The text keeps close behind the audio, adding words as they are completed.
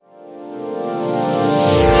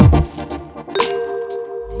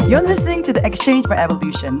You're listening to The Exchange for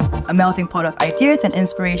Evolution, a melting pot of ideas and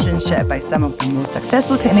inspiration shared by some of the most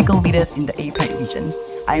successful technical leaders in the APAC region.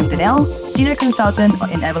 I am Danielle, Senior Consultant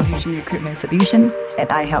in Evolution Recruitment Solutions,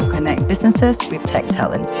 and I help connect businesses with tech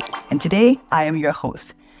talent. And today, I am your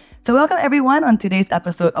host. So welcome everyone on today's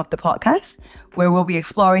episode of the podcast, where we'll be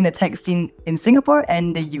exploring the tech scene in Singapore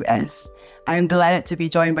and the US. I am delighted to be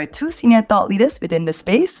joined by two senior thought leaders within the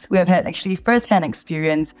space who have had actually first-hand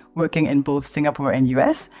experience working in both Singapore and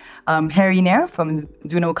US. Nair from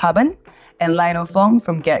Zuno Carbon and Lionel Fong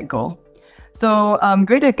from GetGo. So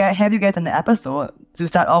great to have you guys on the episode. To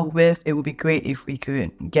start off with, it would be great if we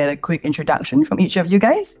could get a quick introduction from each of you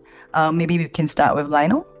guys. Maybe we can start with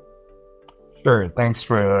Lionel. Sure. Thanks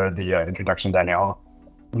for the introduction, Danielle.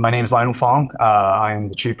 My name is Lionel Fong. I'm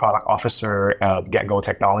the Chief Product Officer at GetGo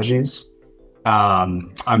Technologies.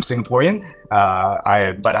 I'm Singaporean,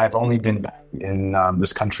 but I've only been back in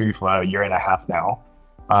this country for a year and a half now.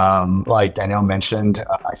 Like Danielle mentioned,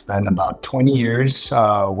 I spent about 20 years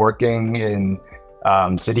working in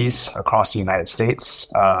cities across the United States.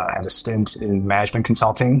 I had a stint in management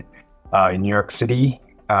consulting in New York City,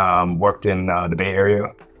 worked in the Bay Area,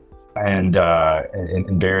 and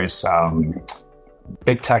in various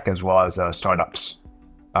big tech as well as startups.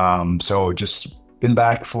 So just been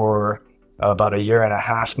back for about a year and a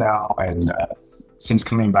half now, and since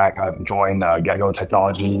coming back, I've joined GetGo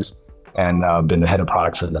Technologies and been the head of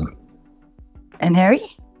product for them. And Harry?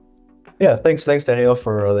 Yeah, thanks Danielle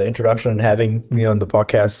for the introduction and having me on the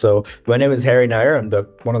podcast. So my name is Harry Nair. I'm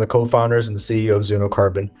one of the co-founders and the CEO of Zuno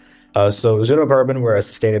Carbon. So Zuno Carbon, we're a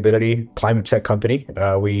sustainability climate tech company.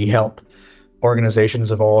 We help organizations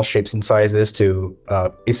of all shapes and sizes to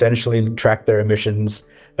essentially track their emissions,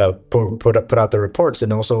 put out the reports,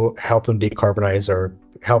 and also help them decarbonize or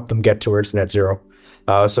help them get towards net zero.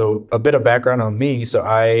 So a bit of background on me. So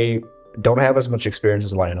I don't have as much experience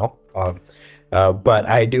as Lionel, but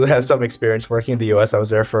I do have some experience working in the US. I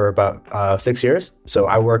was there for about 6 years. So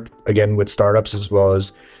I worked again with startups as well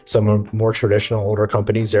as some more traditional older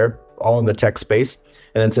companies there, all in the tech space.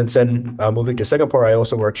 And then since then, moving to Singapore, I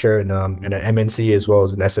also worked here in an MNC as well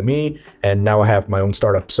as an SME, and now I have my own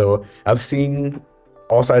startup. So I've seen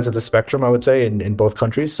all sides of the spectrum, I would say, in both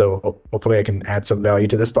countries. So hopefully I can add some value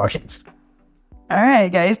to this podcast. All right,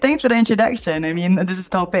 guys. Thanks for the introduction. I mean, this is a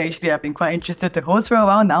topic actually I've been quite interested to host for a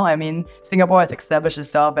while now. I mean, Singapore has established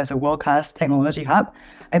itself as a world-class technology hub.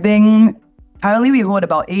 I think currently we hold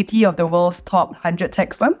about 80 of the world's top 100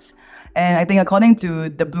 tech firms. And I think according to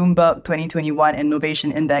the Bloomberg 2021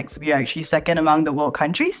 Innovation Index, we are actually second among the world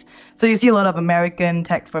countries. So you see a lot of American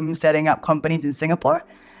tech firms setting up companies in Singapore.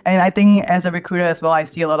 And I think as a recruiter as well, I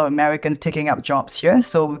see a lot of Americans taking up jobs here.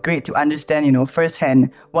 So great to understand, firsthand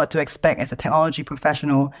what to expect as a technology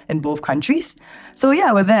professional in both countries. So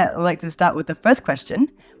yeah, with that, I'd like to start with the first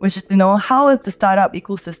question, which is, how is the startup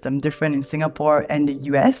ecosystem different in Singapore and the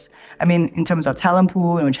US? I mean, in terms of talent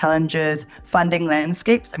pool, challenges, funding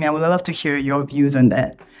landscapes. I mean, I would love to hear your views on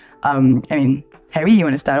that. Harry, you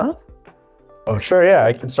want to start off? Oh, sure. Yeah,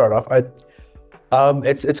 I can start off.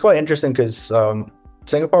 It's quite interesting because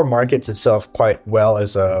Singapore markets itself quite well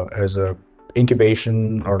as a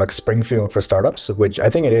incubation or like Springfield for startups, which I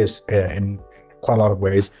think it is in quite a lot of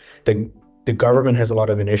ways. The government has a lot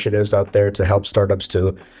of initiatives out there to help startups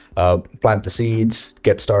to plant the seeds,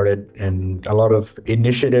 get started, and a lot of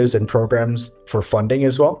initiatives and programs for funding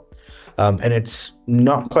as well. And it's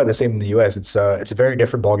not quite the same in the US. It's a very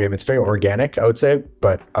different ballgame. It's very organic, I would say,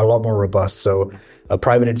 but a lot more robust. So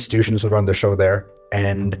private institutions will run the show there,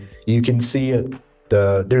 and you can see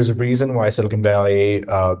there's a reason why Silicon Valley,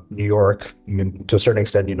 New York, to a certain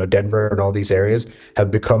extent, Denver and all these areas have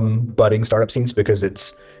become budding startup scenes because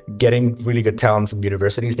it's getting really good talent from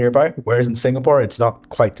universities nearby. Whereas in Singapore, it's not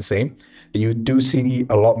quite the same. You do see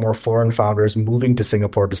a lot more foreign founders moving to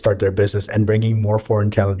Singapore to start their business and bringing more foreign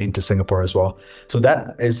talent into Singapore as well. So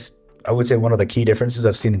that is, I would say, one of the key differences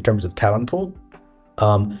I've seen in terms of talent pool.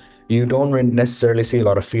 You don't necessarily see a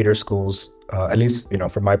lot of feeder schools, at least,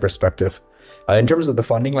 from my perspective. In terms of the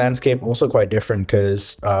funding landscape, also quite different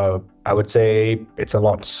because I would say it's a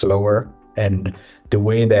lot slower, and the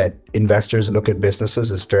way that investors look at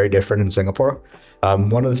businesses is very different in Singapore.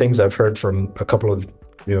 One of the things I've heard from a couple of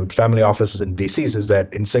family offices and VCs is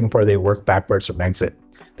that in Singapore, they work backwards from exit.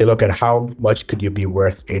 They look at how much could you be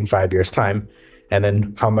worth in 5 years' time, and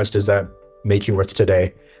then how much does that make you worth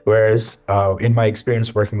today? Whereas in my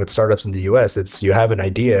experience working with startups in the US, it's you have an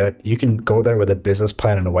idea, you can go there with a business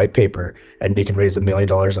plan and a white paper, and you can raise $1 million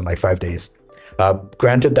in like 5 days.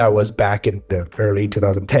 Granted, that was back in the early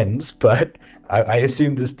 2010s, but I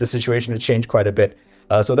assume the situation has changed quite a bit.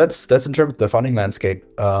 So that's in terms of the funding landscape.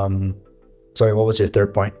 Sorry, what was your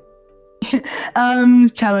third point?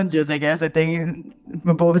 Challenges, I guess. I think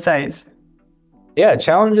for both sides. Yeah,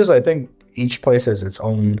 challenges. I think each place has its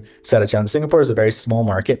own set of challenges. Singapore is a very small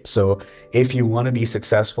market, so if you want to be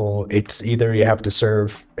successful, it's either you have to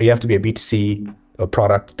be a B2C a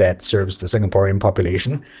product that serves the Singaporean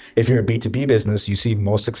population. If you're a B2B business, you see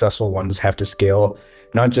most successful ones have to scale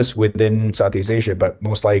not just within Southeast Asia, but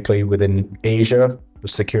most likely within Asia,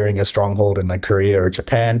 securing a stronghold in like Korea or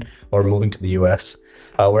Japan, or moving to the US.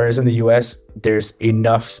 Whereas in the US, there's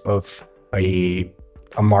enough of a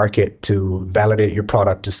market to validate your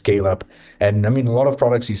product to scale up. And I mean, a lot of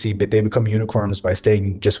products you see, but they become unicorns by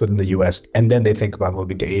staying just within the US, and then they think about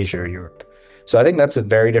moving to Asia or Europe. So I think that's a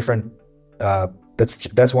very different,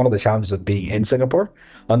 that's one of the challenges of being in Singapore.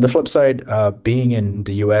 On the flip side, being in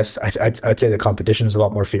the US, I'd say the competition is a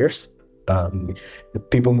lot more fierce.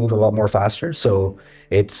 People move a lot more faster. So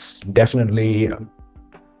it's definitely,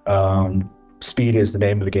 speed is the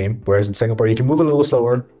name of the game. Whereas in Singapore, you can move a little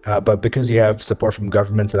slower, but because you have support from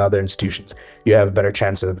governments and other institutions, you have a better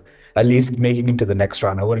chance of at least making it to the next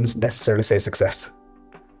round. I wouldn't necessarily say success.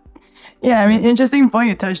 Yeah, I mean, interesting point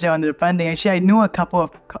you touched on the funding. Actually, I know a couple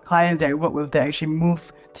of clients that I work with that actually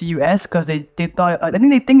moved to US because they thought, I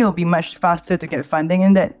think they think it'll be much faster to get funding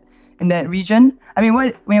in that region. I mean,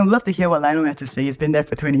 I'd love to hear what Lionel has to say. He's been there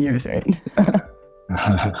for 20 years, right?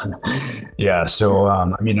 Yeah, so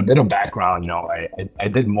I mean, a bit of background, I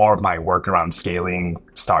did more of my work around scaling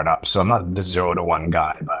startups. So I'm not the 0 to 1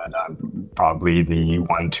 guy, but probably the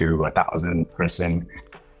 1 to 1,000 person.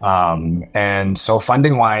 And so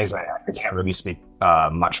funding wise, I can't really speak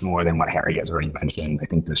much more than what Harry has already mentioned. I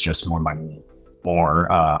think there's just more money, more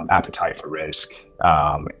appetite for risk.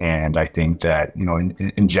 And I think that,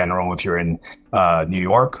 in general, if you're in New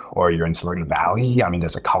York or you're in Silicon Valley, I mean,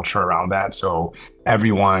 there's a culture around that. So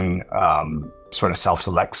everyone sort of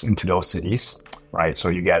self-selects into those cities, right? So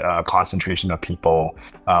you get a concentration of people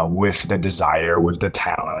with the desire, with the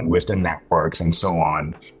talent, with the networks and so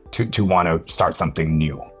on to want to start something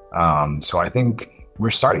new. So I think we're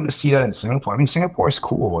starting to see that in Singapore. I mean, Singapore is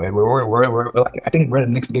cool. We're I think we're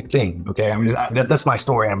the next big thing. Okay, I mean that's my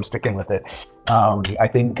story. I'm sticking with it. I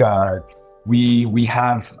think we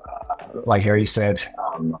have, like Harry said,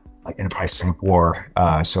 like Enterprise Singapore.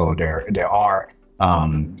 So there are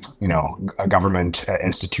government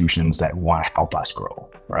institutions that want to help us grow.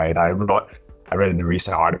 Right. I read in a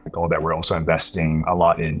recent article that we're also investing a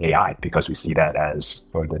lot in AI because we see that as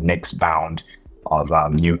sort of the next bound of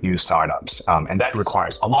new startups, and that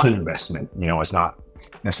requires a lot of investment. It's not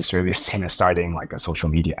necessarily the same as starting like a social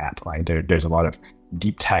media app, right? There's a lot of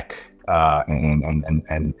deep tech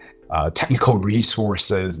and technical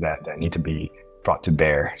resources that need to be brought to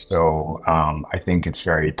bear. So I think it's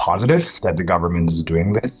very positive that the government is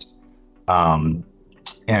doing this.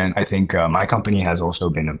 And I think my company has also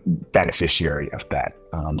been a beneficiary of that.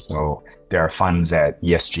 So there are funds that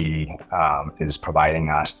ESG is providing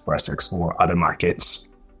us for us to explore other markets,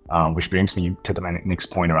 which brings me to the next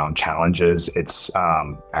point around challenges. It's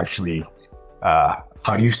actually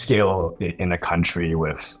how do you scale in a country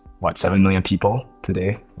with 7 million people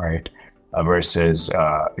today, right? Versus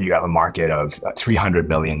you have a market of 300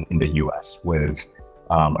 million in the US with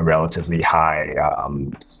a relatively high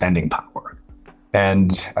spending power.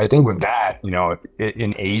 And I think with that,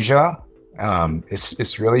 in Asia,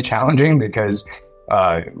 it's really challenging because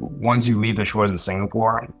once you leave the shores of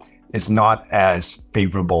Singapore, it's not as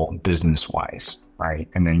favorable business-wise, right?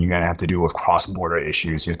 And then you're going to have to deal with cross-border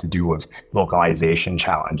issues. You have to deal with localization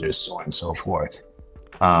challenges, so on and so forth.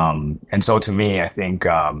 And so to me, I think,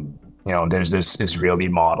 there's this Israeli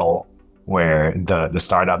model where the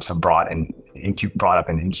startups are brought up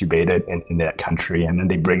and incubated in that country, and then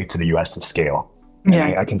they bring it to the US to scale.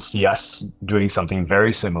 Yeah. I can see us doing something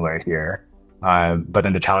very similar here. But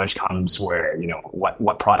then the challenge comes where,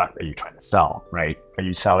 what product are you trying to sell, right? Are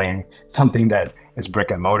you selling something that is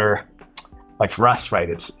brick and mortar? Like for us, right,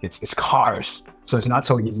 it's cars. So it's not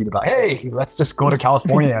so easy to be like, hey, let's just go to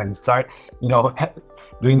California and start,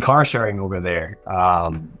 doing car sharing over there.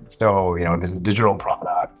 So, if it's a digital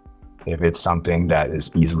product, if it's something that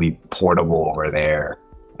is easily portable over there,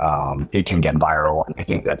 it can get viral. I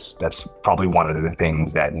think that's probably one of the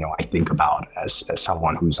things that I think about as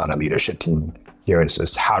someone who's on a leadership team here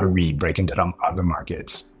is how do we break into other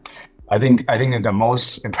markets. I think that the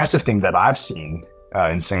most impressive thing that I've seen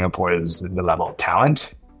in Singapore is the level of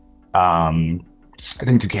talent. I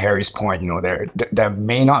think to Harry's point, there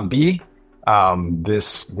may not be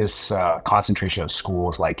this concentration of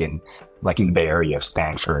schools like in the Bay Area of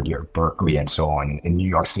Stanford or Berkeley and so on. In New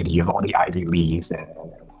York City, you have all the Ivy Leagues and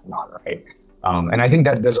whatnot, right? And I think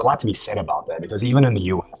that there's a lot to be said about that, because even in the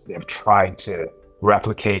US, they have tried to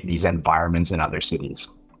replicate these environments in other cities.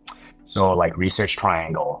 So like Research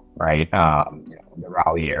Triangle, right? The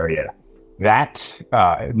Raleigh area, that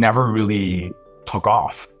never really took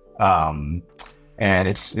off. And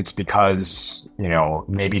it's because,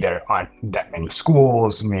 maybe there aren't that many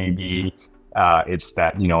schools, maybe it's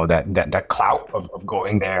that, that clout of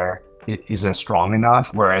going there isn't strong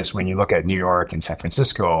enough. Whereas when you look at New York and San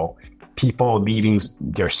Francisco, people leaving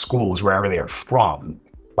their schools wherever they're from,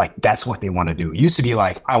 like that's what they want to do. It used to be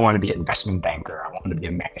like, I want to be an investment banker, I want to be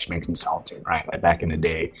a management consultant, right? Like back in the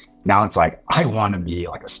day. Now it's like, I want to be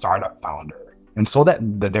like a startup founder. And so that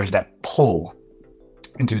there's that pull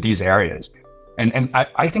into these areas. And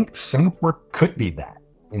I think Singapore could be that.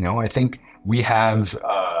 I think we have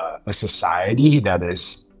a society that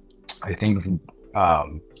is, I think,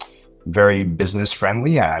 very business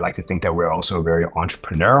friendly. I like to think that we're also very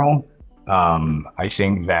entrepreneurial. I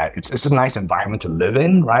think that it's a nice environment to live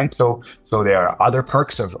in, right? So there are other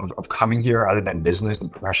perks of coming here other than business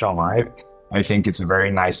and professional life. I think it's a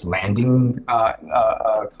very nice landing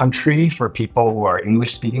country for people who are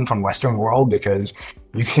English speaking from Western world, because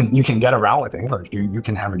you can get around with English. You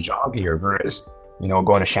can have a job here, whereas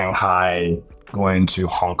going to Shanghai, going to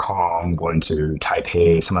Hong Kong, going to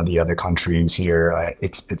Taipei, some of the other countries here,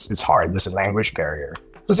 it's hard. There's a language barrier.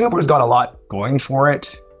 So Singapore's got a lot going for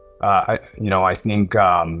it. I think,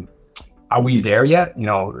 are we there yet?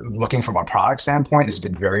 Looking from a product standpoint, it's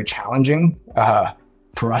been very challenging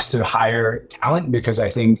for us to hire talent, because I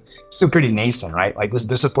think it's still pretty nascent, right? Like this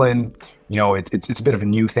discipline, it's a bit of a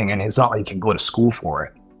new thing, and it's not like you can go to school for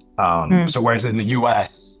it. So whereas in the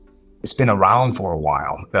US, it's been around for a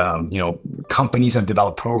while. Companies have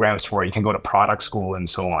developed programs for it. You can go to product school and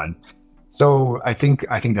so on. So I think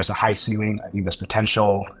there's a high ceiling. I think there's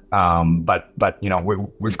potential, but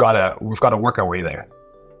we've got to work our way there.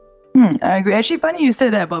 I agree. Actually, funny you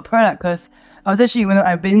said that about product, because I was actually,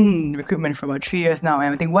 I've been in recruitment for about 3 years now,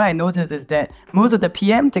 and I think what I noticed is that most of the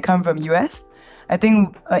PMs, they come from US. I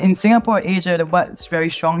think in Singapore, Asia, what's very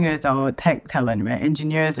strong here is our tech talent, right?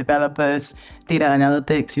 Engineers, developers, data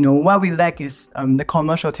analytics. What we lack is the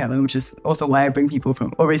commercial talent, which is also why I bring people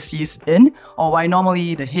from overseas in, or why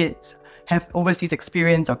normally the heads have overseas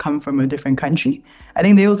experience or come from a different country. I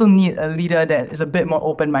think they also need a leader that is a bit more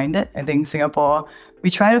open-minded. I think Singapore, we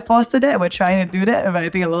try to foster that. We're trying to do that. But I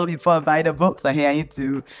think a lot of people buy the books like, hey, I need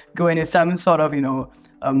to go into some sort of,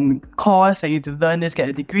 course. I need to learn this, get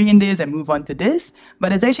a degree in this, and move on to this.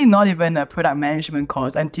 But it's actually not even a product management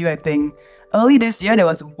course until I think early this year, there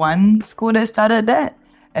was one school that started that.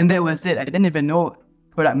 And that was it. I didn't even know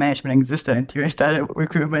product management existed until I started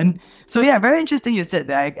recruitment. So yeah, very interesting you said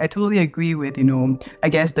that. I totally agree with, I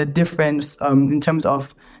guess the difference in terms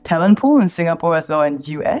of talent pool in Singapore as well and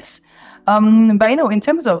US. But in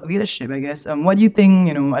terms of leadership, I guess, what do you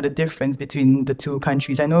think, are the difference between the two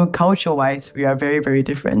countries? I know culture-wise, we are very, very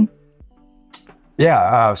different.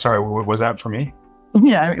 Yeah, sorry, was that for me?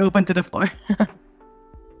 Yeah, I'm open to the floor.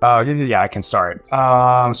 Yeah, I can start.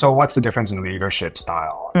 So what's the difference in leadership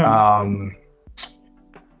style?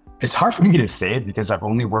 It's hard for me to say it because I've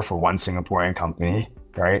only worked for one Singaporean company,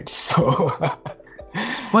 right? So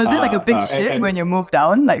was it like a big shift when you moved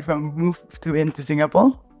down, like into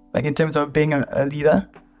Singapore, like in terms of being a leader?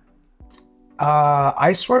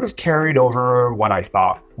 I sort of carried over what I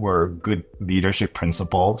thought were good leadership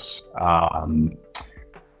principles.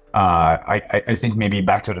 I think maybe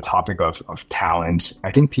back to the topic of talent,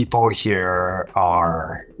 I think people here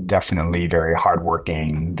are definitely very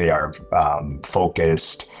hardworking. They are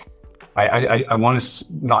focused. I want to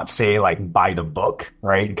not say like by the book,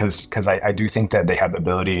 right? Because I do think that they have the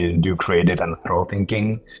ability to do creative and lateral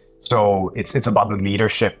thinking. So it's about the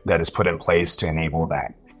leadership that is put in place to enable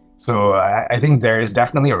that. So I think there is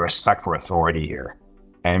definitely a respect for authority here,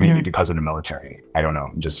 and maybe because of the military. I don't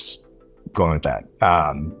know, just going with that.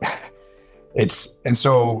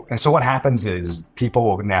 So what happens is people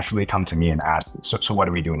will naturally come to me and ask, so what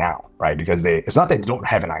do we do now, right? Because it's not that they don't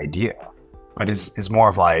have an idea, but it's more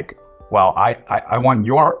of like, well, I want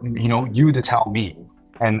you to tell me.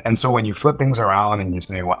 And so when you flip things around and you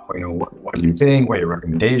say, what do you think? What are your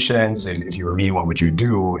recommendations? And if you were me, what would you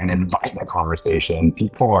do? And invite that conversation,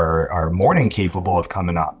 people are more than capable of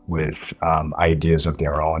coming up with ideas of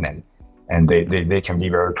their own, and they can be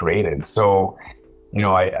very creative. So,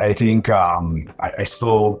 I think I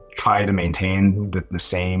still try to maintain the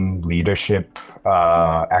same leadership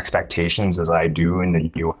expectations as I do in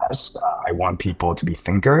the US. I want people to be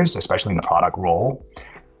thinkers, especially in the product role.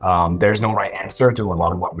 There's no right answer to a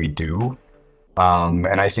lot of what we do.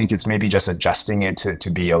 And I think it's maybe just adjusting it to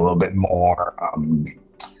be a little bit more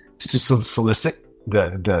to solicit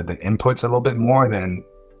the inputs a little bit more than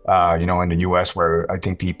in the US, where I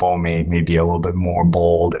think people may be a little bit more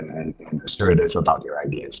bold and assertive about their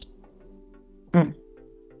ideas.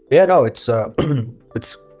 Yeah, no, it's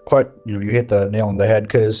it's quite, you hit the nail on the head,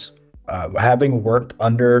 because having worked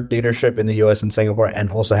under leadership in the US and Singapore, and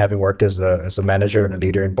also having worked as a manager and a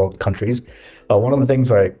leader in both countries, one of the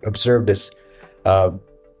things I observed is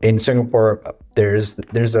in Singapore, there's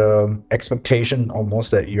a expectation almost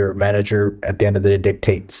that your manager at the end of the day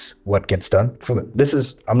dictates what gets done.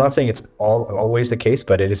 I'm not saying it's always the case,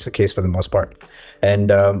 but it is the case for the most part. And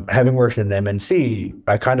having worked in an MNC,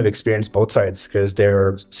 I kind of experienced both sides, because there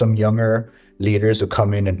are some younger leaders who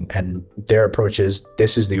come in and their approach is,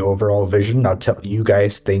 this is the overall vision. Now you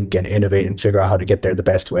guys think and innovate and figure out how to get there the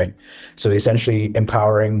best way. So essentially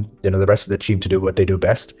empowering, the rest of the team to do what they do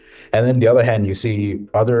best. And then the other hand, you see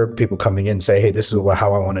other people coming in and say, hey, this is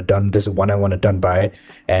how I want it done. This is when I want it done by.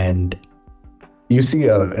 And you see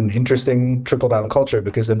an interesting trickle-down culture,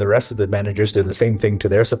 because then the rest of the managers do the same thing to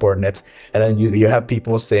their subordinates. And then you have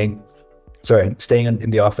people staying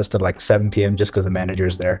in the office till like 7 p.m. just because the manager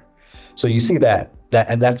is there. So you see that,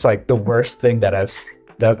 and that's like the worst thing that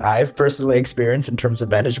I've personally experienced in terms of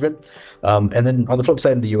management. And then on the flip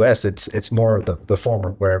side, in the US, it's more the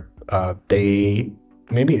former, where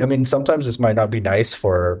sometimes this might not be nice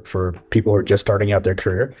for people who are just starting out their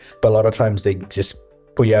career, but a lot of times they just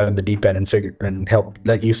put you out in the deep end and help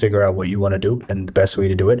let you figure out what you want to do and the best way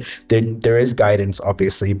to do it. There is guidance,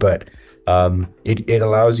 obviously, but it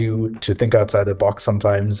allows you to think outside the box.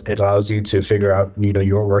 Sometimes it allows you to figure out,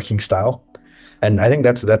 your working style. And I think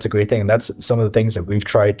that's a great thing. And that's some of the things that we've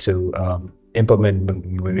tried to implement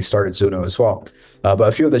when we started Zuno as well. But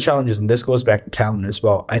a few of the challenges, and this goes back to talent as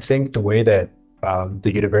well. I think the way that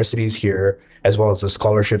the universities here, as well as the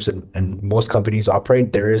scholarships and most companies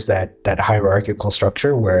operate, there is that hierarchical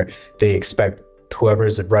structure where they expect whoever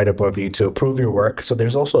is right above you to approve your work. So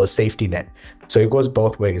there's also a safety net. So it goes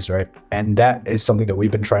both ways, right? And that is something that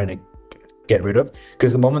we've been trying to get rid of,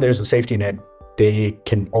 because the moment there's a safety net, they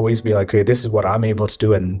can always be like, okay, this is what I'm able to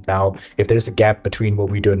do. And now if there's a gap between what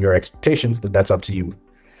we do and your expectations, then that's up to you.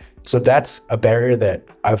 So that's a barrier that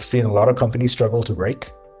I've seen a lot of companies struggle to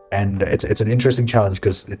break. And it's an interesting challenge,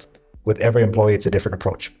 because it's with every employee, it's a different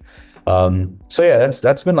approach. So yeah,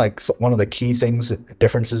 that's been like one of the key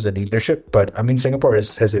differences in leadership. But I mean, Singapore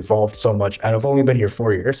has evolved so much, and I've only been here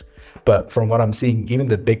 4 years. But from what I'm seeing, even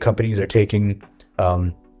the big companies are taking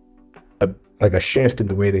a shift in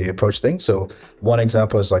the way they approach things. So one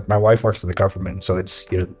example is, like, my wife works for the government, so it's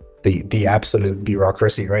the absolute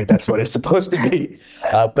bureaucracy, right? That's what it's supposed to be.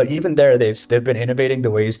 But even there, they've been innovating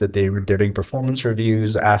the ways that they're doing performance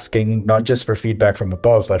reviews, asking not just for feedback from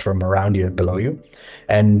above, but from around you and below you.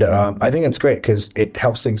 And I think it's great, because it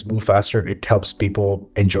helps things move faster. It helps people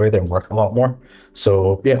enjoy their work a lot more.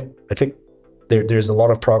 So yeah, I think there's a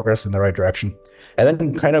lot of progress in the right direction. And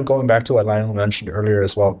then kind of going back to what Lionel mentioned earlier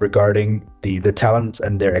as well, regarding the talents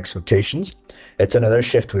and their expectations, it's another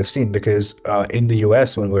shift we've seen, because in the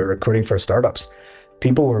US, when we were recruiting for startups,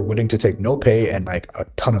 people were willing to take no pay and like a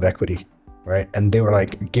ton of equity, right? And they were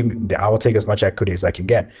like, I will take as much equity as I can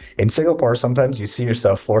get. In Singapore, sometimes you see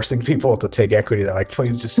yourself forcing people to take equity. They're like,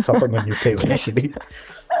 please just supplement your pay with equity.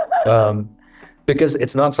 Because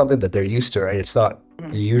it's not something that they're used to, right? It's not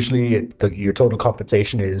usually your total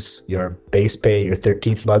compensation is your base pay, your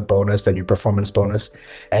 13th month bonus, then your performance bonus.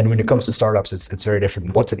 And when it comes to startups, it's very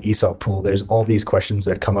different. What's an ESOP pool? There's all these questions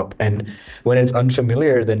that come up. And when it's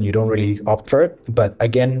unfamiliar, then you don't really opt for it. But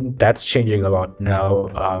again, that's changing a lot now.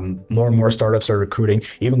 More and more startups are recruiting.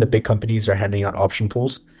 Even the big companies are handing out option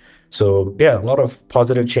pools. So yeah, a lot of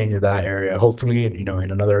positive change in that area. Hopefully, in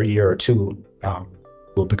another year or two,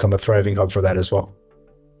 will become a thriving hub for that as well.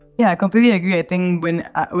 Yeah, I completely agree. I think when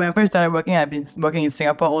I first started working, I've been working in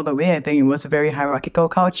Singapore all the way. I think it was a very hierarchical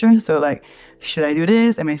culture. So like, should I do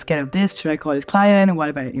this? Am I scared of this? Should I call this client? What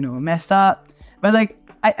if I, mess up? But like,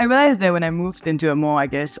 I realized that when I moved into a more, I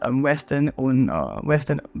guess, Western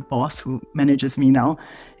boss who manages me now,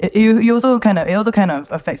 it also kind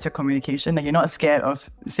of affects your communication. Like, you're not scared of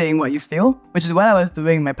saying what you feel, which is what I was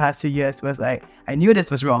doing my past 2 years. Was like, I knew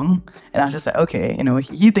this was wrong, and I was just like, okay,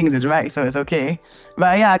 he thinks it's right, so it's okay.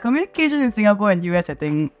 But yeah, communication in Singapore and US, I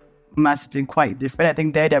think, must be quite different. I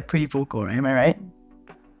think they're pretty vocal, right? Am I right?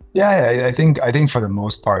 Yeah, I think for the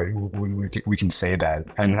most part we can say that,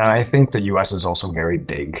 and I think the US is also very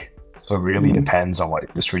big, so it really depends on what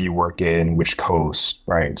industry you work in, which coast,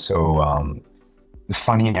 right? So the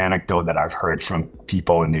funny anecdote that I've heard from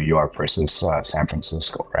people in New York versus San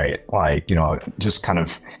Francisco, right? Like, just kind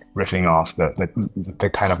of riffing off the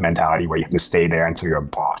kind of mentality where you have to stay there until your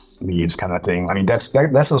boss leaves, kind of thing. I mean, that's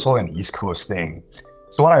also an East Coast thing.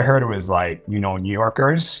 So what I heard was like, you know, New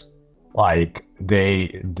Yorkers, like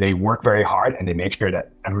they work very hard and they make sure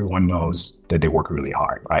that everyone knows that they work really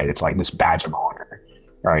hard, right? It's like this badge of honor,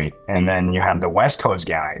 right? And then you have the West Coast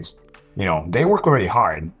guys, you know, they work really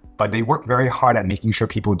hard, but they work very hard at making sure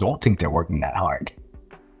people don't think they're working that hard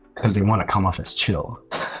because they want to come off as chill.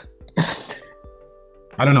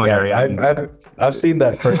 I don't know, Harry. I've seen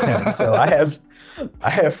that firsthand. So I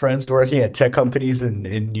have friends working at tech companies in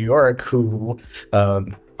New York who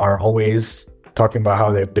are always talking about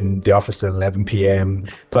how they've been in the office at 11 p.m.,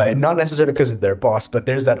 but not necessarily because of their boss, but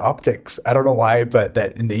there's that optics. I don't know why, but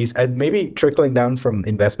that in the East, and maybe trickling down from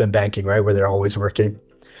investment banking, right, where they're always working.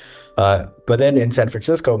 But then in San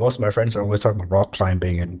Francisco, most of my friends are always talking about rock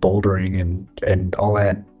climbing and bouldering and all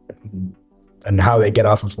that, and how they get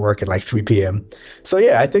off of work at like 3 p.m. So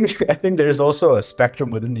yeah, I think there's also a spectrum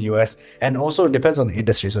within the US, and also it depends on the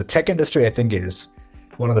industry. So tech industry, I think, is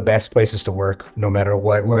one of the best places to work, no matter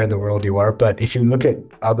where in the world you are. But if you look at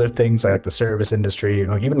other things like the service industry,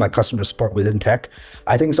 or even like customer support within tech,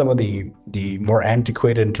 I think some of the more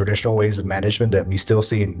antiquated and traditional ways of management that we still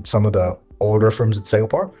see in some of the older firms in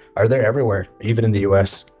Singapore are there everywhere, even in the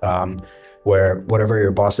US, where whatever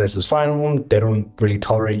your boss says is final. They don't really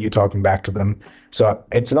tolerate you talking back to them. So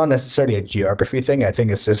it's not necessarily a geography thing. I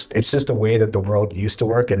think it's just the way that the world used to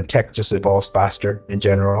work, and tech just evolves faster in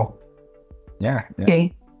general. Yeah.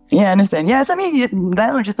 Okay. Yeah, I understand. Yes, I mean,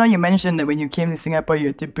 Daniel, just now you mentioned that when you came to Singapore, you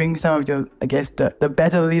had to bring some of your, I guess, the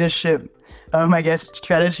better leadership, I guess,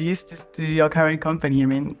 strategies to your current company. I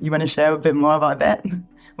mean, you want to share a bit more about that?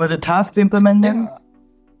 Was it tough to implement them?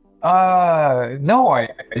 No, I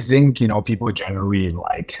think, you know, people generally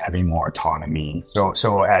like having more autonomy.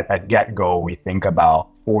 So at GetGo, we think about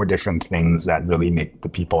 4 different things that really make the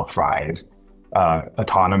people thrive: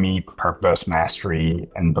 autonomy, purpose, mastery,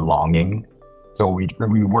 and belonging. So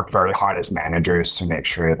we work very hard as managers to make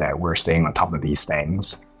sure that we're staying on top of these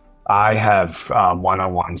things. I have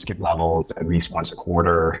one-on-one skip levels at least once a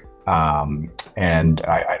quarter. And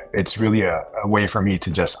it's really a way for me to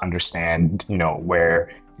just understand, you know, where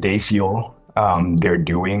they feel they're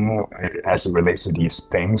doing as it relates to these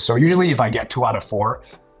things. So usually if I get 2 out of 4,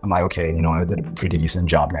 I'm like, okay, you know, I did a pretty decent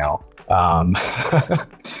job now. And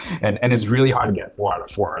it's really hard to get 4 out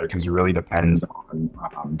of 4 because it really depends on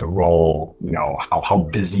the role, you know, how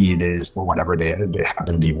busy it is or whatever they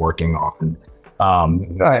happen to be working on.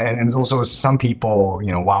 And also some people,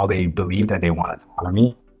 you know, while they believe that they want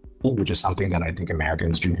autonomy, which is something that I think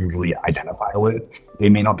Americans usually identify with, they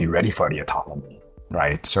may not be ready for the autonomy,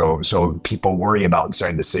 right? So people worry about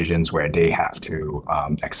certain decisions where they have to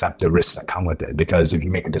accept the risks that come with it, because if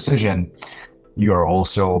you make a decision, you are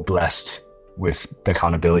also blessed with the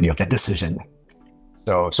accountability of that decision.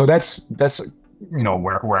 So that's you know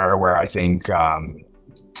where I think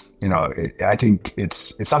you know I think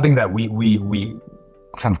it's something that we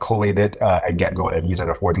kind of collated at GetGo, that these are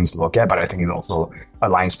the 4 things to look at, but I think it also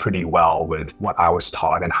aligns pretty well with what I was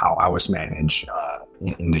taught and how I was managed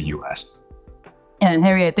in the US. And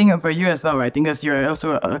Harry, I think for you as well, right? I think as you're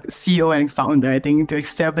also a CEO and founder, I think to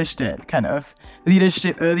establish that kind of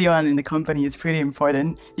leadership early on in the company is pretty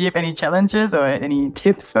important. Do you have any challenges or any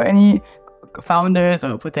tips for any founders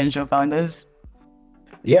or potential founders?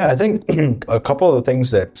 Yeah, I think a couple of the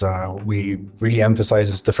things that we really emphasize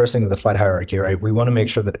is the first thing is the flat hierarchy, right? We want to make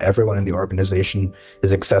sure that everyone in the organization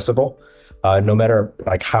is accessible, no matter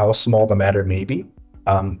like how small the matter may be.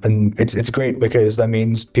 And it's great because that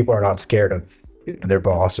means people are not scared of their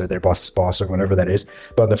boss or their boss's boss or whatever that is.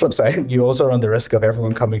 But on the flip side, you also run the risk of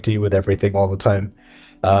everyone coming to you with everything all the time.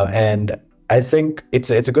 And I think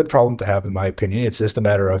it's a good problem to have, in my opinion. It's just a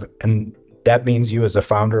matter of, and that means you as a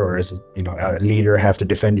founder or as a leader have to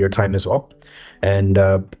defend your time as well. And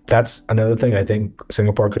that's another thing I think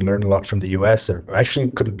Singapore could learn a lot from the US, or actually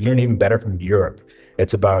could learn even better from Europe.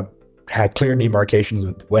 It's about have clear demarcations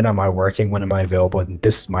with when am I working, when am I available, and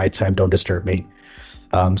this is my time, don't disturb me.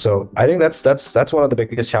 So I think that's one of the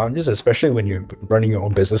biggest challenges, especially when you're running your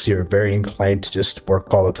own business. You're very inclined to just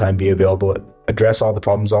work all the time, be available, address all the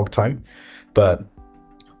problems all the time. But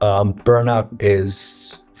burnout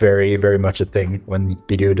is very, very much a thing when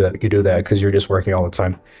you do that because you're just working all the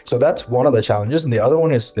time. So that's one of the challenges. And the other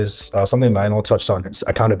one is something Lionel touched on. It's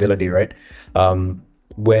accountability, right?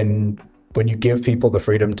 When you give people the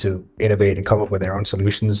freedom to innovate and come up with their own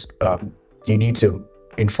solutions, you need to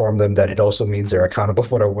inform them that it also means they're accountable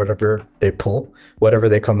for whatever they pull, whatever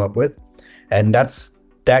they come up with. And that's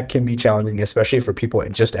that can be challenging, especially for people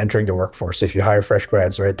just entering the workforce. If you hire fresh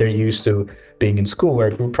grads, right, they're used to being in school where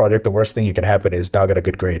a group project, the worst thing you can happen is not get a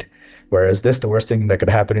good grade. Whereas this, the worst thing that could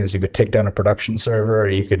happen is you could take down a production server, or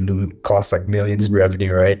you could cost like millions in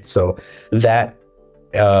revenue, right? So that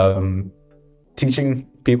teaching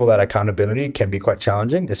people that accountability can be quite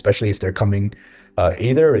challenging, especially if they're coming,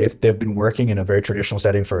 either if they've been working in a very traditional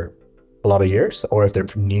setting for a lot of years, or if they're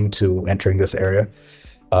new to entering this area.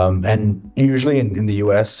 And usually in the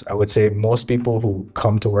US, I would say most people who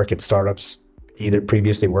come to work at startups either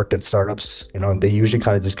previously worked at startups, they usually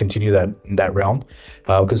kind of just continue in that realm.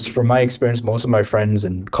 Because from my experience, most of my friends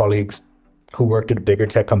and colleagues who worked at bigger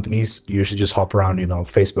tech companies usually just hop around,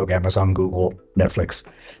 Facebook, Amazon, Google, Netflix,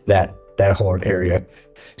 that whole area.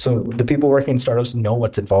 So the people working in startups know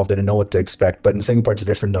what's involved in and know what to expect. But in Singapore, it's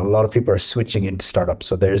different. A lot of people are switching into startups.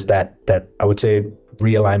 So there's that I would say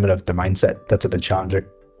realignment of the mindset that's a bit challenging.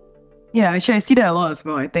 Yeah, actually, I see that a lot as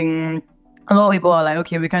well. I think a lot of people are like,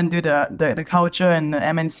 okay, we can't do the culture and the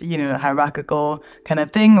MNC, the hierarchical kind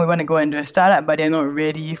of thing. We want to go into a startup, but they're not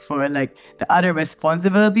ready for like the other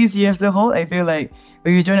responsibilities you have to hold. I feel like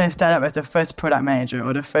when you join a startup as the first product manager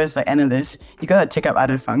or the first like analyst, you gotta take up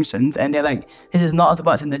other functions, and they're like, this is not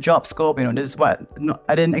what's in the job scope. This is what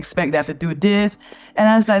I didn't expect they have to do this. And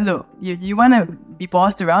I was like, look, you want to be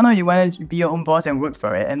bossed around, or you want to be your own boss and work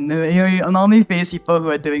for it? And you normally face people who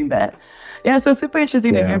are doing that. Yeah, so super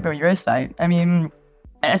interesting to hear from your side. I mean,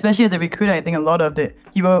 especially as a recruiter, I think a lot of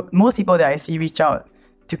most people that I see reach out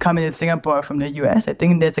to come into Singapore from the US, I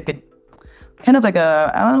think there's like a kind of like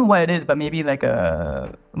I don't know what it is, but maybe like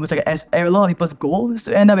a lot of people's goal is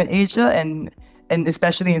to end up in Asia and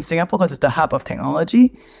especially in Singapore because it's the hub of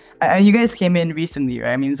technology. And you guys came in recently,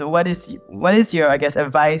 right? I mean, so what is your, I guess,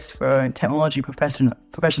 advice for technology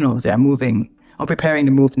professionals that are moving or preparing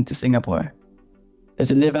to move into Singapore? Does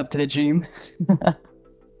it live up to the dream?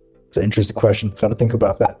 It's an interesting question. Got to think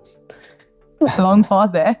about that. Long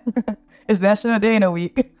pause there. It's National Day in a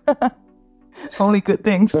week. Only good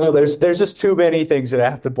things. Well, there's just too many things that I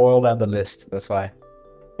have to boil down the list. That's why.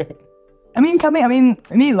 Lionel,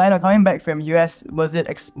 coming back from US,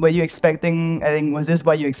 were you expecting, I think, was this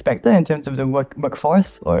what you expected in terms of the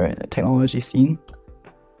workforce or technology scene?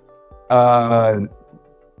 Quite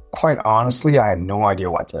honestly, I had no idea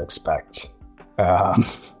what to expect.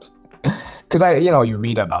 Because you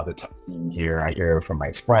read about the tech scene here. I hear from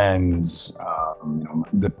my friends,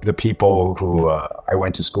 the people who I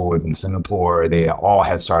went to school with in Singapore. They all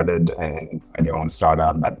had started their own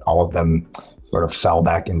startup, but all of them sort of fell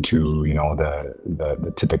back into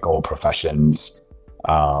the typical professions.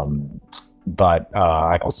 But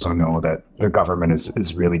I also know that the government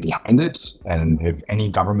is really behind it, and if any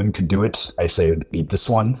government could do it, I say it would be this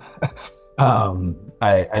one.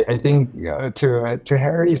 I think to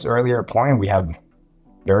Harry's earlier point, we have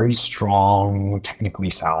very strong, technically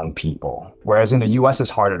sound people, whereas in the US, it's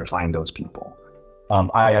harder to find those people.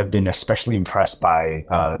 I have been especially impressed by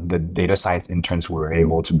the data science interns we were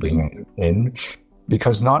able to bring in,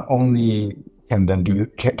 because not only can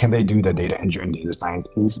they do the data engineering, data science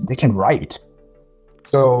piece, they can write.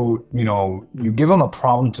 So, you give them a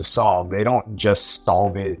problem to solve. They don't just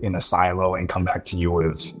solve it in a silo and come back to you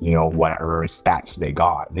with, whatever stats they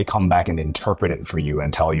got. They come back and interpret it for you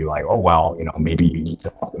and tell you like, oh, well, maybe you need to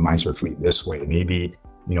optimize your fleet this way. Maybe,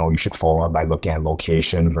 you should follow up by looking at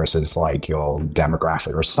location versus like your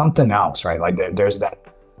demographic or something else, right? Like there's that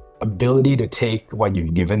ability to take what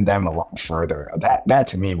you've given them a lot further. That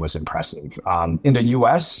to me was impressive. In the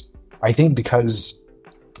US, I think because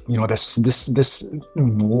this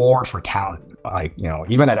war for talent, like,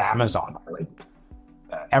 even at Amazon, like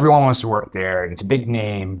everyone wants to work there. It's a big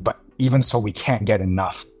name, but even so, we can't get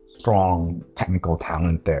enough strong technical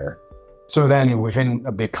talent there. So then within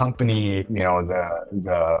a big company,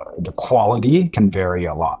 the quality can vary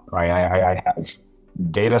a lot, right? I have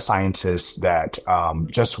data scientists that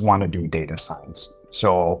just want to do data science.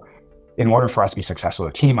 So in order for us to be successful as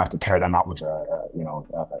a team, I have to pair them out with a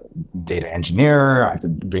data engineer. I have to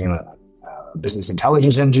bring in a business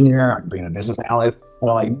intelligence engineer. I have to bring in a business analyst.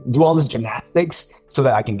 Do all this gymnastics so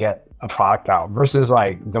that I can get a product out. Versus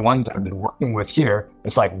like the ones that I've been working with here,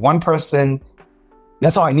 it's like one person.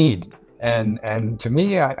 That's all I need. And to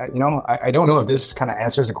me, I don't know if this kind of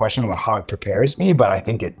answers the question about how it prepares me, but I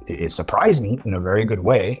think it surprised me in a very good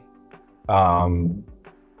way.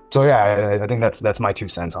 So yeah, I think that's my 2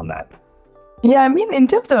 cents on that. Yeah, I mean, in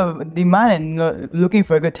terms of demand and looking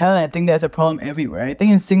for good talent, I think there's a problem everywhere. I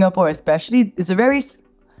think in Singapore especially, there's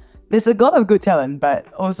a lot of good talent,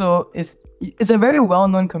 but also it's a very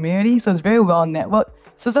well-known community, so it's very well-networked.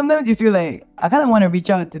 So sometimes you feel like, I kind of want to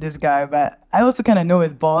reach out to this guy, but I also kind of know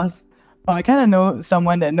his boss. I kind of know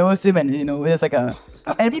someone that knows him, and there's like and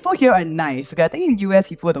people here are nice. Like, I think in US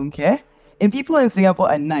people don't care, and people in Singapore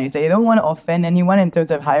are nice. They don't want to offend anyone in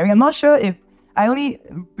terms of hiring. I'm not sure if I only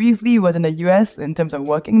briefly was in the US in terms of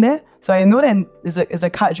working there, so I know that it's a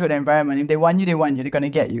cutthroat environment. If they want you, they're gonna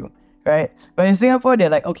get you, right? But in Singapore, they're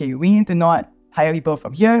like, okay, we need to not hire people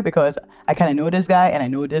from here because I kind of know this guy and I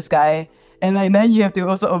know this guy, and like then you have to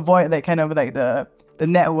also avoid like kind of like the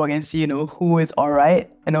network and see who is alright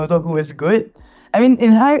and also who is good. I mean,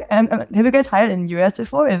 have you guys hired in US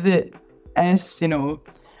before? Is it as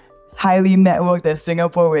highly networked as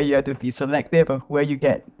Singapore, where you have to be selective of where you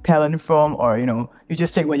get talent from, or you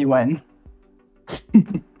just take what you want?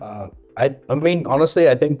 I mean, honestly,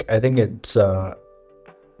 I think it's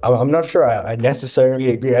I'm not sure I necessarily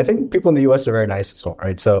agree. I think people in the US are very nice as well,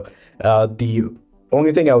 right? So the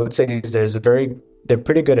only thing I would say is they're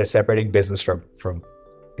pretty good at separating business from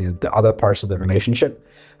the other parts of the relationship.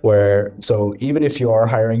 So even if you are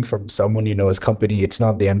hiring from someone his company, it's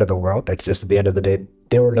not the end of the world. It's just at the end of the day,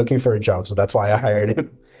 they were looking for a job, so that's why I hired him,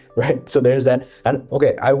 right? So there's that. And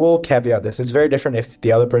okay, I will caveat this. It's very different if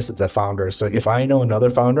the other person's a founder. So if I know another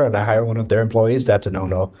founder and I hire one of their employees, that's a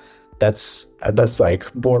no-no. That's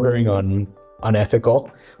like bordering on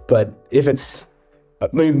unethical. But if it's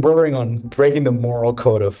bordering on breaking the moral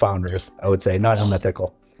code of founders, I would say, not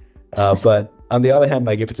unethical. But on the other hand,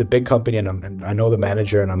 like if it's a big company and I know the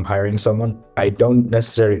manager and I'm hiring someone, I've done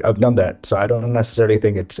that. So I don't necessarily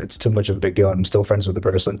think it's too much of a big deal. I'm still friends with the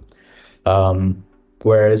person.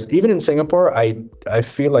 Whereas even in Singapore, I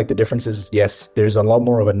feel like the difference is, yes, there's a lot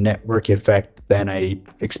more of a network effect than I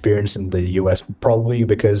experienced in the US, probably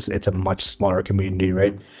because it's a much smaller community,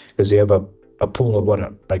 right? Because you have a pool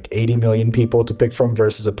of like 80 million people to pick from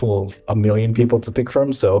versus a pool of 1 million people to pick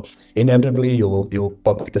from. So inevitably you'll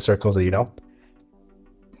bump up the circles that you know.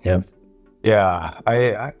 Yeah. Yeah.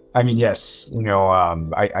 I mean, yes,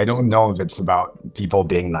 I don't know if it's about people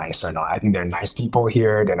being nice or not. I think there are nice people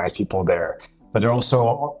here, there are nice people there, but there are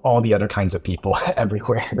also all the other kinds of people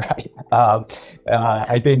everywhere, right?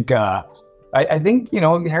 I think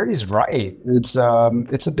Harry's right. It's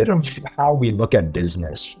a bit of how we look at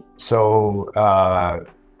business. So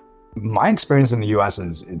my experience in the US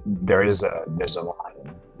is there's a lot,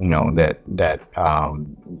 that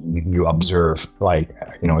you observe, like,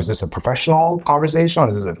 is this a professional conversation or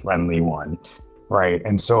is this a friendly one, right?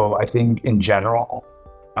 And so I think in general,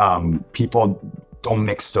 people don't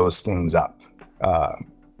mix those things up.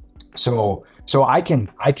 So I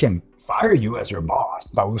can fire you as your boss,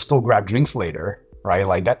 but we'll still grab drinks later, right?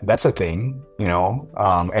 Like that's a thing,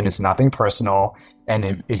 and it's nothing personal.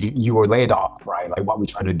 And if you were laid off, right, like what we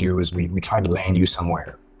try to do is we try to land you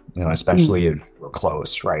somewhere, especially if we're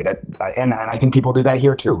close, right? And I think people do that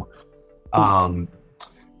here too. I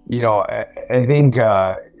think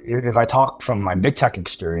if I talk from my big tech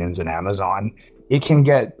experience in Amazon, it can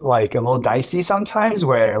get like a little dicey sometimes,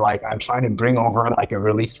 where like I'm trying to bring over like a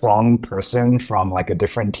really strong person from like a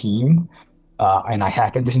different team. And I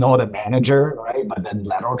happen to know the manager, right? But then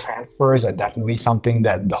lateral transfers are definitely something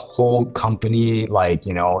that the whole company, like,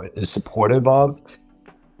 is supportive of.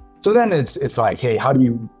 So then it's like, hey, how do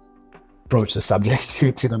you approach the subject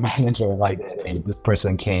to the manager? Like, hey, this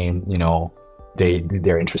person came,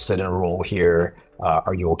 they're interested in a role here.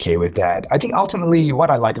 Are you okay with that? I think ultimately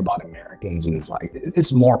what I like about Americans is like,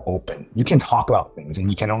 it's more open. You can talk about things, and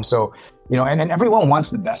you can also, and everyone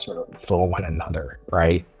wants the best for one another,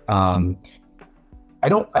 right? I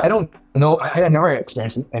don't know. I had never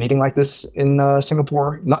experienced anything like this in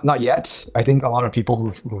Singapore. Not yet. I think a lot of people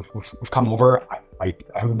who've come over, I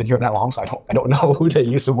haven't been here that long, so I don't know who they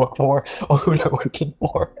used to work for or who they're working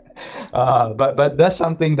for. But that's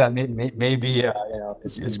something that maybe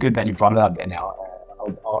it's good that you brought it up, Danielle.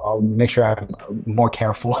 I'll make sure I'm more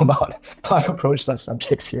careful about how to approach such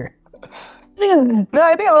subjects here. No,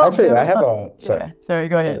 I think actually I have a sorry. Yeah. Sorry,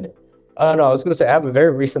 go ahead. No, I was going to say I have a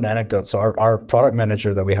very recent anecdote. So our product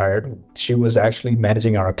manager that we hired, she was actually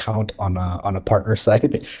managing our account on a partner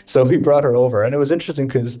site. So we brought her over, and it was interesting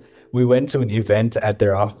because we went to an event at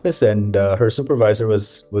their office, and her supervisor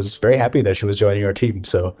was very happy that she was joining our team.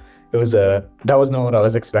 So it was that was not what I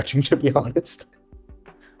was expecting, to be honest.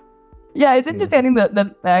 Yeah, it's interesting.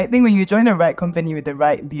 I think when you join the right company with the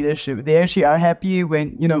right leadership, they actually are happy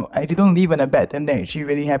when, if you don't leave on a bad term, they're actually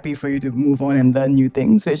really happy for you to move on and learn new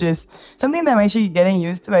things, which is something that I'm actually getting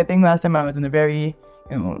used to. I think last time I was in a very,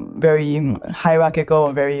 very hierarchical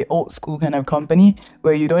or very old school kind of company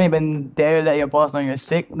where you don't even dare let your boss know you're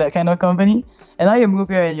sick, that kind of company. And now you move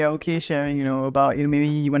here and you're okay sharing, about, maybe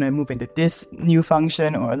you want to move into this new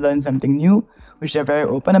function or learn something new, which they're very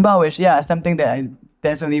open about, which, something that I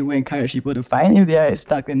definitely would encourage people to find if they are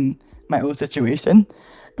stuck in my old situation.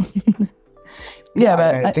 Yeah,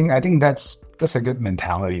 but I think that's a good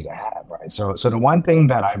mentality to have, right? So the one thing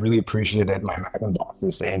that I really appreciated my American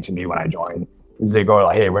bosses saying to me when I joined is they go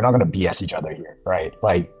like, hey, we're not going to BS each other here, right?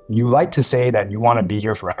 Like, you like to say that you want to be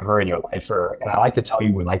here forever in your life, and I like to tell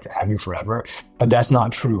you we'd like to have you forever, but that's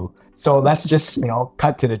not true. So let's just,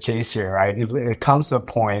 cut to the chase here, right? If it comes to a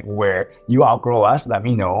point where you outgrow us, let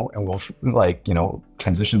me know, and we'll,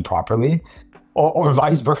 transition properly. Or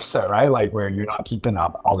vice versa, right? Like, where you're not keeping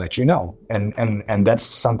up, I'll let you know. And that's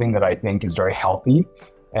something that I think is very healthy.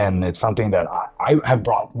 And it's something that I have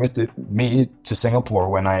brought with me to Singapore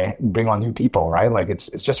when I bring on new people, right? Like, it's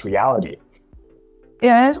just reality.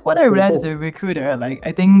 Yeah, that's what I read as a recruiter. Like,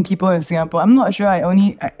 I think people in Singapore, I'm not sure.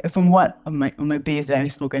 From what on my base that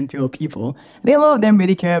I've spoken to people, I think a lot of them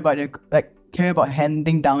really care about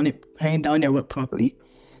handing down their work properly.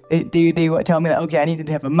 They would tell me that, okay, I need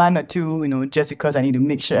to have a month or two, just because I need to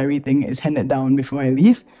make sure everything is handed down before I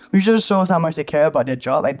leave, which just shows how much they care about their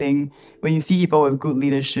job. I think when you see people with good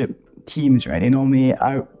leadership teams, right,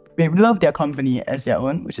 they love their company as their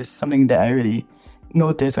own, which is something that I really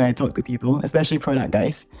notice when I talk to people, especially product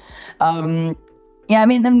guys. Yeah, I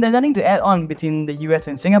mean, there's nothing to add on between the US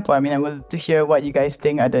and Singapore. I mean, I would to hear what you guys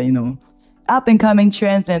think are the, up-and-coming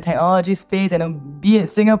trends in the technology space, and be it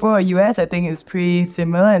Singapore or US, I think it's pretty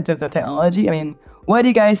similar in terms of technology. I mean, what do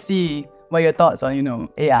you guys see? What are your thoughts on,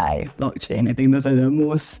 AI, blockchain? I think those are the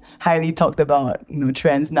most highly talked about,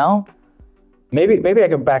 trends now. Maybe I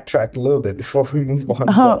can backtrack a little bit before we move on.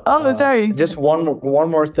 Sorry. Just one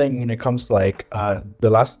more thing when it comes to the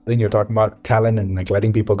last thing you're talking about, talent and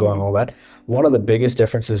letting people go and all that. One of the biggest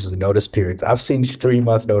differences is the notice periods. I've seen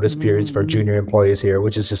 3-month notice periods for junior employees here,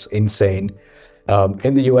 which is just insane.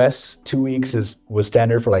 In the US, 2 weeks was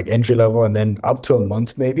standard for entry level, and then up to a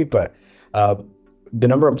month maybe. But the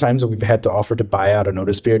number of times that we've had to offer to buy out a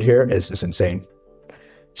notice period here is just insane.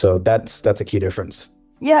 So that's a key difference.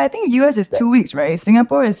 Yeah, I think US is 2 weeks, right?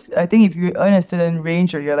 Singapore is, I think if you earn a certain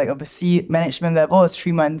range or you're of a C management level, it's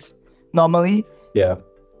 3 months normally. Yeah.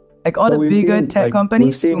 All the bigger tech companies,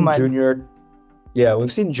 we've seen 2 months.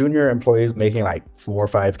 We've seen junior employees making 4 or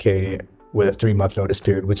 5K with a 3-month notice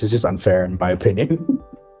period, which is just unfair in my opinion.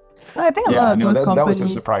 I think a lot of those companies, that was a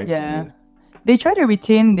surprise to me. They try to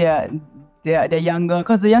retain their younger,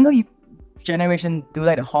 because the younger generation do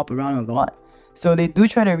like to hop around a lot. So they do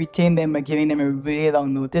try to retain them by giving them a really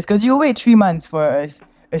long notice, because you wait 3 months for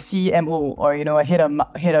a CMO or a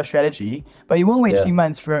head of strategy, but you won't wait 3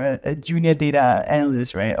 months for a junior data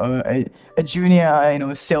analyst, right? Or a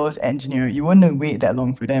junior sales engineer. You wouldn't wait that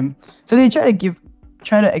long for them. So they try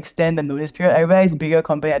to extend the notice period. I realize bigger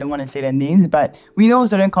company, I don't want to say their names, but we know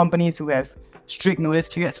certain companies who have strict notice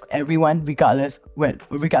periods for everyone, regardless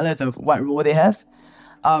of what role they have.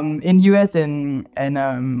 In US and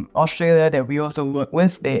Australia that we also work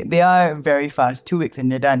with, they are very fast, 2 weeks and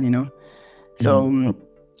they're done, So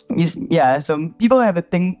so people have to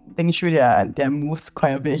think through their moves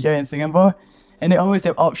quite a bit here in Singapore, and they always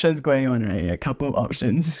have options going on, right? A couple of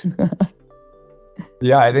options.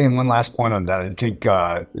 Yeah, I think one last point on that. I think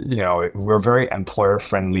we're very employer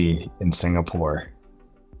friendly in Singapore.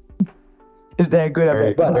 Is that good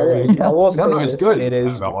or bad? It's good. It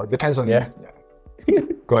is. It depends on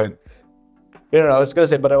Go ahead. I was going to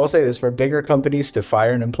say, but I will say this, for bigger companies to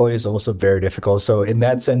fire an employee is also very difficult. So in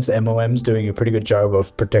that sense, MOM's doing a pretty good job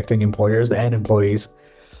of protecting employers and employees.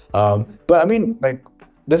 But I mean,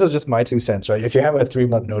 this is just my 2 cents, right? If you have a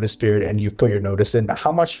 3-month notice period and you put your notice in,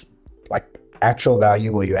 how much actual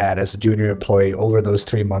value will you add as a junior employee over those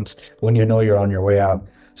 3 months when you're on your way out?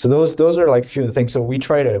 So those are a few of the things. So we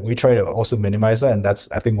try to also minimize that, and that's,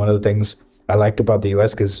 I think, one of the things I liked about the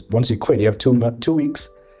US, because once you quit, you have 2 weeks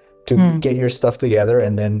to get your stuff together,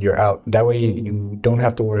 and then you're out. That way you don't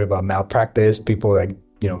have to worry about malpractice, people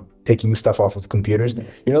taking stuff off of computers.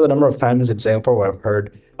 The number of times in Singapore where I've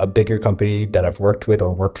heard a bigger company that I've worked with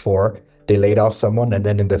or worked for, they laid off someone, and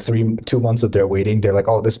then in the 2 months that they're waiting, they're like,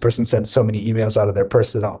 oh, this person sent so many emails out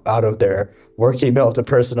of their work email to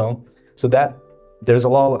personal. So that there's a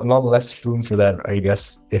lot less room for that, I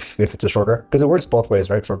guess, if it's a shorter, because it works both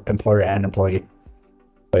ways, right, for employer and employee.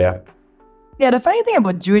 But yeah. Yeah, the funny thing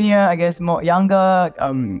about junior, I guess, more younger, I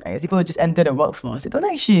guess people who just enter the workforce, they don't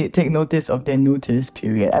actually take notice of their notice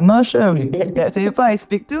period. I'm not sure. So if I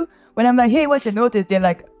speak to, when I'm like, hey, what's your notice? They're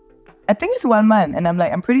like, I think it's 1 month. And I'm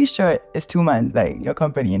like, I'm pretty sure it's 2 months, your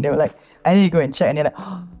company. And they were like, I need to go and check. And they're like,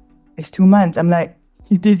 oh, it's 2 months. I'm like,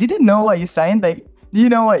 you didn't know what you signed? Do you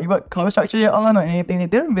know what cost structure you're on or anything? They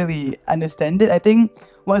didn't really understand it. I think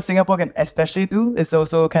what Singapore can especially do is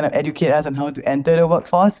also kind of educate us on how to enter the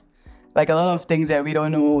workforce. Like a lot of things that we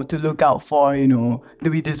don't know to look out for, do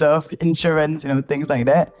we deserve insurance, things like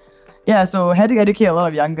that. Yeah, so I had to educate a lot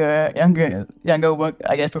of younger work,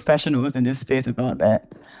 I guess, professionals in this space about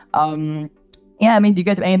that. Yeah, I mean, do you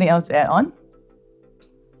guys have anything else to add on?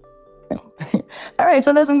 All right,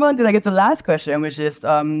 so let's move on to the last question, which is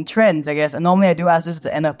trends, I guess. And normally I do ask this at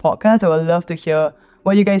the end of podcast. So I would love to hear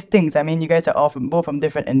what you guys think. I mean, you guys are all both from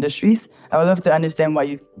different industries. I would love to understand what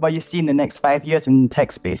you see in the next 5 years in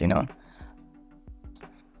tech space,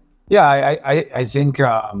 Yeah, I think,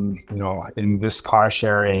 in this car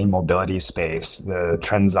sharing mobility space, the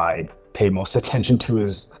trends I pay most attention to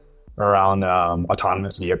is around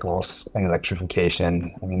autonomous vehicles and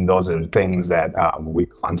electrification. I mean, those are things that we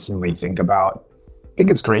constantly think about. I think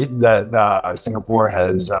it's great that Singapore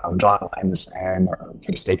has drawn a line in the sand or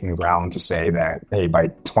put a stake in the ground to say that, hey, by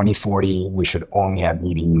 2040, we should only have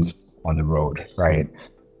EVs on the road, right?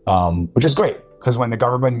 Which is great, because when the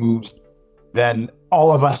government moves, then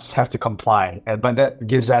all of us have to comply. But that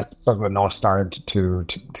gives us sort of a North Star to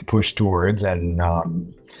push towards. And,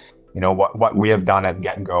 what we have done at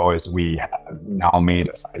GetGo is we have now made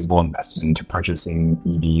a sizable investment into purchasing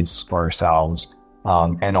EVs for ourselves.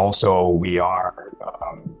 And also we are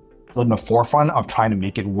in the forefront of trying to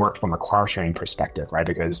make it work from a car sharing perspective, right?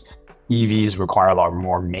 Because EVs require a lot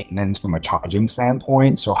more maintenance from a charging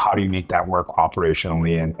standpoint. So how do you make that work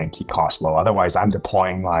operationally and keep costs low? Otherwise, I'm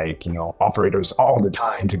deploying operators all the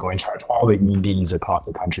time to go and charge all the EVs across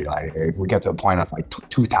the country. Like if we get to a point of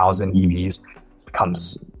 2,000 EVs, it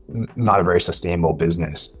becomes not a very sustainable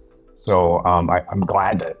business. So I'm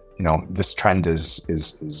glad that this trend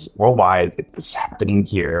is worldwide. It's happening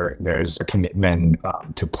here. There's a commitment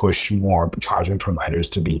to push more charging providers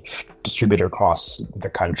to be distributed across the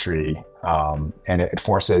country, and it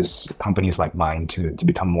forces companies like mine to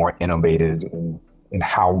become more innovative in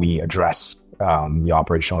how we address the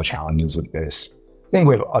operational challenges with this. I think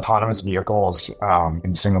with autonomous vehicles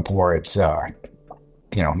in Singapore, it's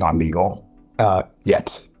not legal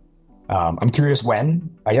yet. I'm curious when.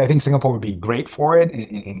 I think Singapore would be great for it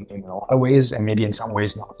in a lot of ways, and maybe in some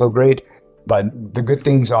ways not so great. But the good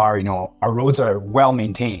things are, our roads are well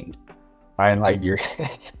maintained, right?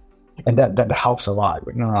 And that helps a lot.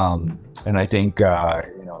 And I think we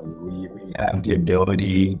have the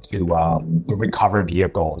ability to recover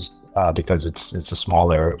vehicles because it's a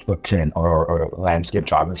smaller footprint or landscape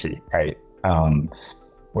geography, right?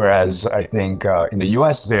 Whereas I think in the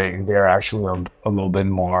US, they're actually a little bit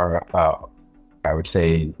more, I would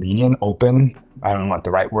say, lenient, open. I don't know what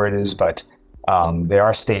the right word is, but there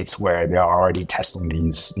are states where they are already testing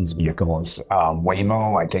these vehicles.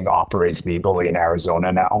 Waymo, I think, operates legally in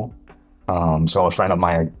Arizona now. So a friend of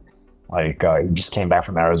mine, he just came back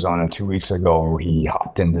from Arizona 2 weeks ago. He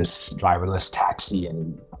hopped in this driverless taxi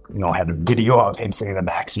and had a video of him sitting in the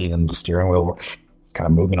backseat and the steering wheel kind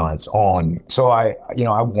of moving on its own. So I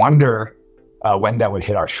wonder when that would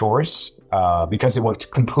hit our shores, because it would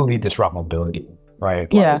completely disrupt mobility, right?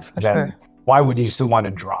 Yeah, for sure. Why would you still want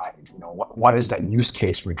to drive? What is that use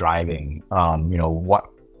case for driving?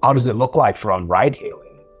 How does it look like from ride hailing?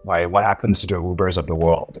 Right? What happens to the Ubers of the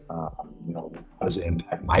world? How does it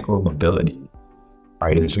impact micro mobility?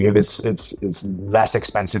 Right? It's less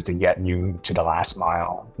expensive to get you to the last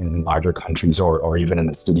mile in larger countries or even in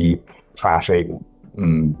the city traffic.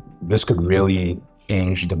 This could really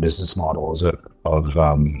change the business models of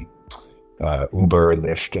Uber,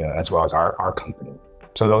 Lyft, as well as our company.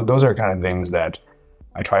 So those are kind of things that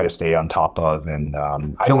I try to stay on top of, and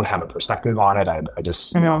I don't have a perspective on it. I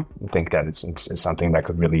just think that it's something that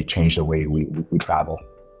could really change the way we travel.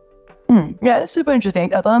 Yeah, that's super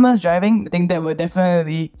interesting. Autonomous driving, I think that would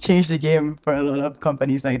definitely change the game for a lot of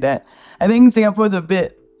companies like that. I think Singapore's a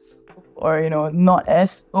bit, not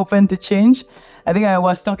as open to change. I think I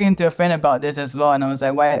was talking to a friend about this as well, and I was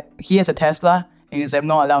like, why? He has a Tesla, and he's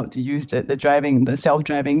not allowed to use the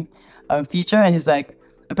self-driving feature. And he's like,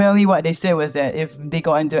 apparently what they said was that if they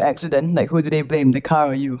got into an accident, who do they blame, the car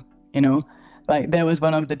or you? That was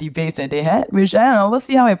one of the debates that they had, which I don't know, we'll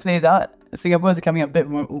see how it plays out. Singapore is becoming a bit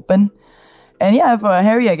more open. And yeah, for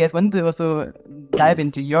Harry, I guess, wanted to also dive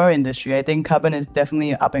into your industry. I think carbon is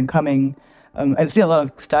definitely up and coming. I see a lot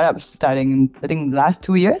of startups starting, I think, the last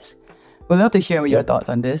 2 years. We'd love to hear your thoughts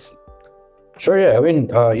on this. Sure, yeah. I mean,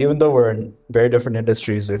 even though we're in very different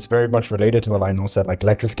industries, it's very much related to what Lionel said.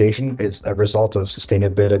 Electrification is a result of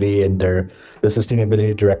sustainability and the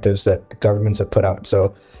sustainability directives that the governments have put out.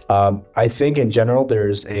 So I think in general,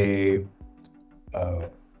 there's very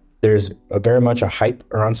much a hype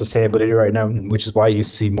around sustainability right now, which is why you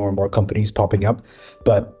see more and more companies popping up.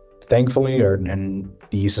 But thankfully, and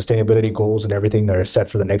the sustainability goals and everything that are set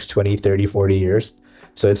for the next 20, 30, 40 years,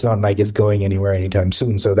 So it's not like it's going anywhere anytime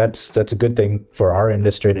soon. So that's a good thing for our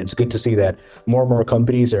industry. And it's good to see that more and more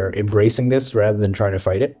companies are embracing this rather than trying to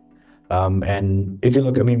fight it. And if you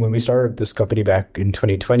look, I mean, when we started this company back in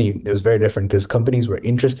 2020, it was very different because companies were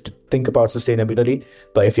interested to think about sustainability.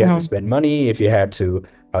 But if you had to spend money, if you had to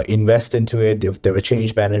invest into it, if there was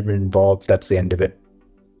change management involved, that's the end of it.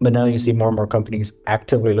 But now you see more and more companies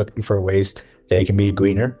actively looking for ways they can be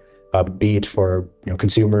greener, be it for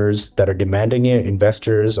consumers that are demanding it,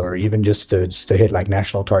 investors, or even just to hit like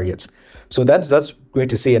national targets. So that's great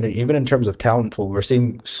to see. And even in terms of talent pool, we're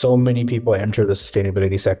seeing so many people enter the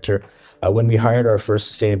sustainability sector. When we hired our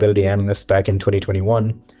first sustainability analyst back in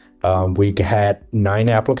 2021, we had 9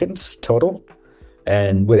 applicants total,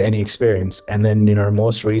 and with any experience. And then in our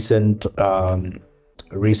most recent hiring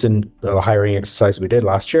exercise we did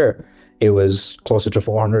last year, it was closer to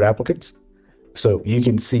 400 applicants. So you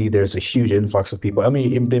can see there's a huge influx of people. I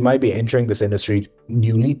mean, they might be entering this industry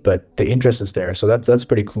newly, but the interest is there. So that's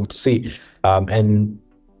pretty cool to see. And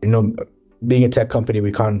being a tech company,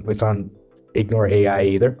 we can't ignore AI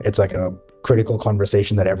either. It's like a critical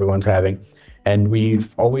conversation that everyone's having. And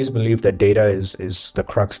we've always believed that data is the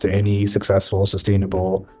crux to any successful,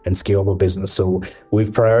 sustainable, and scalable business. So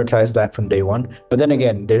we've prioritized that from day one. But then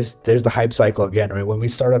again, there's the hype cycle again, right? When we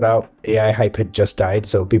started out, AI hype had just died,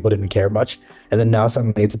 so people didn't care much. And then now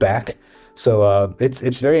suddenly it's back. So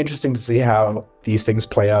it's very interesting to see how these things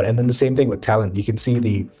play out. And then the same thing with talent. You can see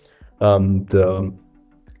the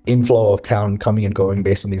inflow of talent coming and going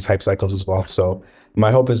based on these hype cycles as well. So my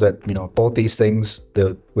hope is that both these things,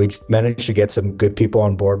 we've managed to get some good people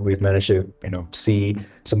on board. We've managed to see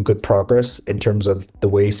some good progress in terms of the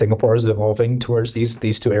way Singapore is evolving towards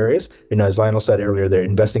these 2 areas. As Lionel said earlier, they're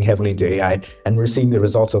investing heavily into AI, and we're seeing the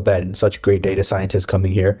results of that in such great data scientists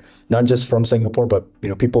coming here, not just from Singapore, but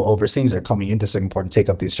people overseas are coming into Singapore to take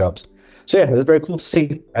up these jobs. So yeah, it's very cool to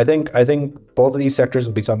see. I think both of these sectors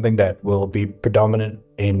will be something that will be predominant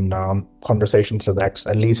in conversations for the next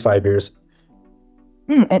at least 5 years.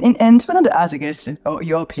 And just wanted to ask, I guess,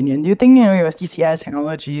 your opinion. Do you think your CCS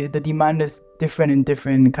technology, the demand is different in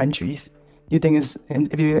different countries? Do you think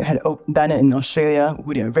if you had done it in Australia,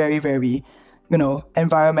 would it be very, very,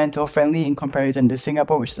 environmental friendly in comparison to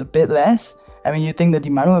Singapore, which is a bit less? I mean, you think the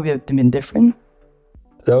demand would have been different?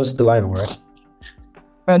 That was the line, right?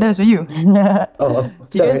 Well, that's for you. Oh,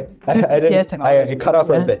 sorry. I cut off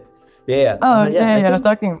a bit. Yeah. Oh, yeah. I was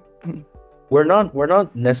talking. We're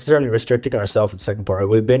not necessarily restricting ourselves in Singapore.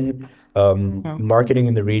 We've been marketing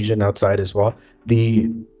in the region outside as well.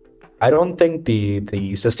 I don't think the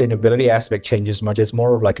sustainability aspect changes much. It's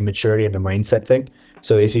more of like a maturity and a mindset thing.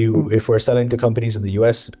 So if we're selling to companies in the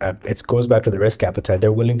US, it goes back to the risk appetite.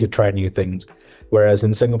 They're willing to try new things. Whereas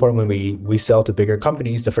in Singapore, when we sell to bigger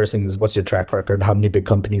companies, the first thing is, what's your track record? How many big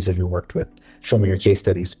companies have you worked with? Show me your case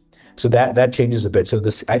studies. So that changes a bit. So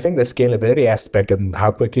I think the scalability aspect and how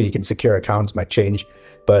quickly you can secure accounts might change.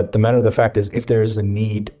 But the matter of the fact is, if there is a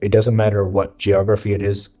need, it doesn't matter what geography it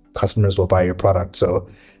is, customers will buy your product. So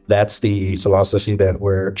that's the philosophy that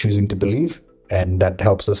we're choosing to believe. And that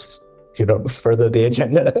helps us, further the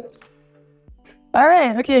agenda. All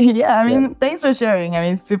right. Okay. Yeah. I mean, thanks for sharing. I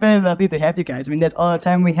mean, super lovely to have you guys. I mean, that's all the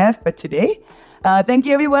time we have for today. Thank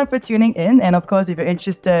you everyone for tuning in. And of course, if you're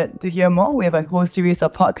interested to hear more, we have a whole series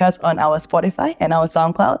of podcasts on our Spotify and our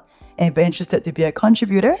SoundCloud. And if you're interested to be a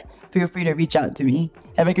contributor, feel free to reach out to me.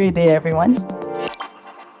 Have a great day, everyone.